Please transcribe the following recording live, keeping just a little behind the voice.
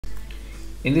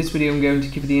In this video, I'm going to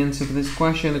give you the answer for this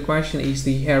question. The question is,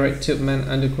 the Harriet Tubman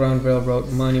Underground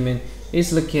Railroad Monument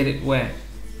is located where?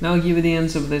 Now I'll give you the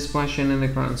answer for this question, and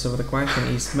the answer for the question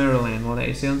is Maryland. Well, that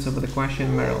is the answer for the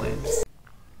question, Maryland.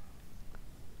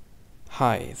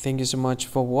 Hi, thank you so much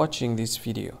for watching this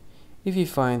video. If you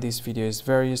find this video is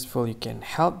very useful, you can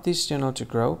help this channel to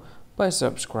grow by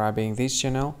subscribing this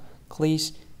channel.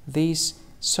 Please this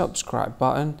subscribe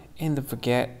button and don't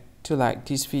forget to like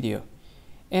this video.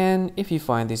 And if you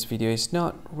find this video is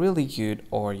not really good,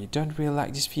 or you don't really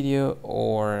like this video,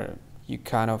 or you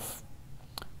kind of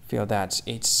feel that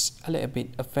it's a little bit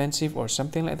offensive or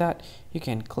something like that, you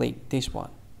can click this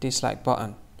one, dislike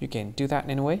button. You can do that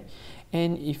anyway.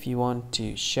 And if you want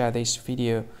to share this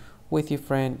video with your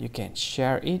friend, you can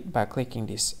share it by clicking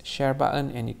this share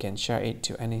button, and you can share it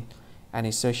to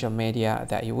any social media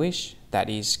that you wish that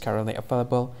is currently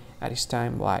available at this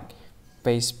time, like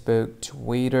Facebook,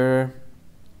 Twitter,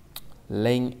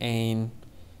 LinkedIn,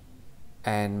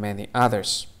 and many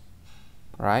others,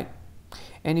 right?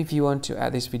 And if you want to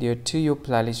add this video to your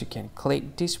playlist, you can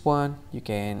click this one. You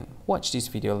can watch this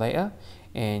video later,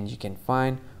 and you can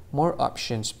find more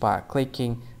options by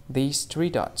clicking these three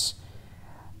dots.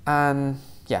 And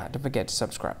yeah, don't forget to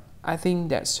subscribe. I think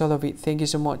that's all of it. Thank you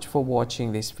so much for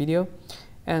watching this video,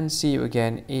 and see you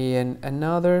again in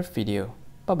another video.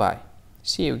 Bye bye.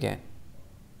 See you again.